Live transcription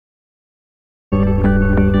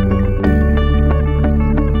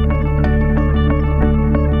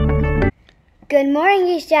Good morning,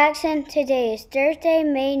 East Jackson. Today is Thursday,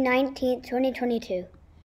 May 19th, 2022.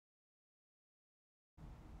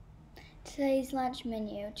 Today's lunch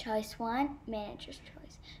menu: Choice 1, Manager's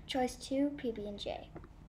Choice. Choice 2, PB&J.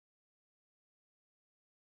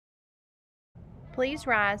 Please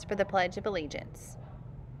rise for the Pledge of Allegiance.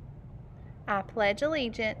 I pledge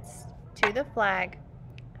allegiance to the flag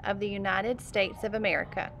of the United States of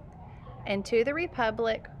America and to the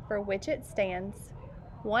republic for which it stands,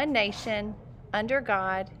 one nation, under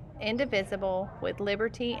God, indivisible, with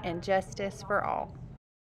liberty and justice for all.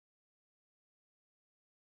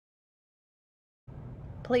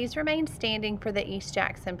 Please remain standing for the East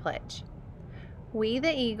Jackson Pledge. We,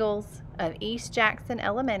 the Eagles of East Jackson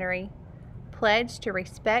Elementary, pledge to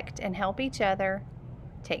respect and help each other,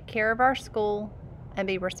 take care of our school, and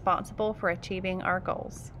be responsible for achieving our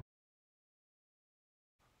goals.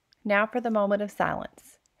 Now for the moment of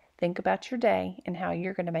silence. Think about your day and how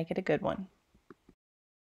you're going to make it a good one.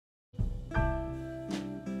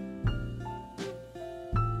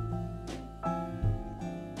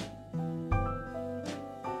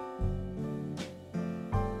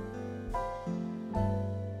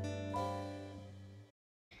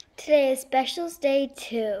 Today is Specials Day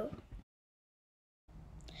 2.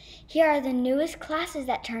 Here are the newest classes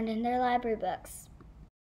that turned in their library books.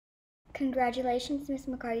 Congratulations, Miss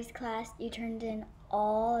McCarty's class. You turned in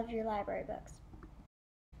all of your library books.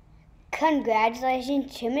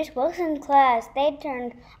 Congratulations to Miss Wilson's class. They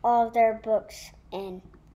turned all of their books in.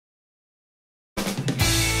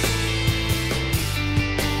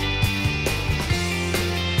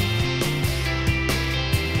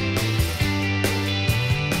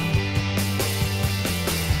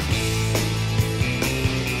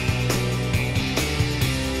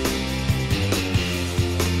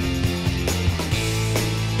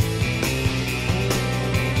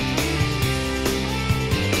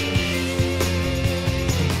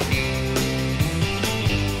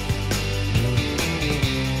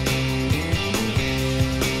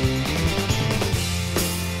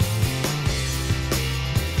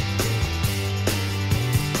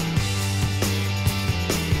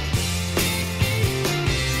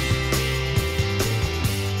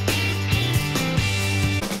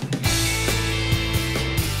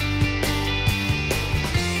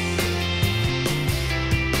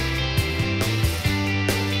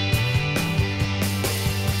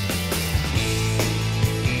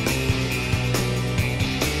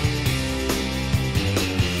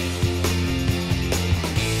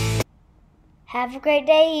 Have a great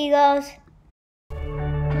day, Eagles.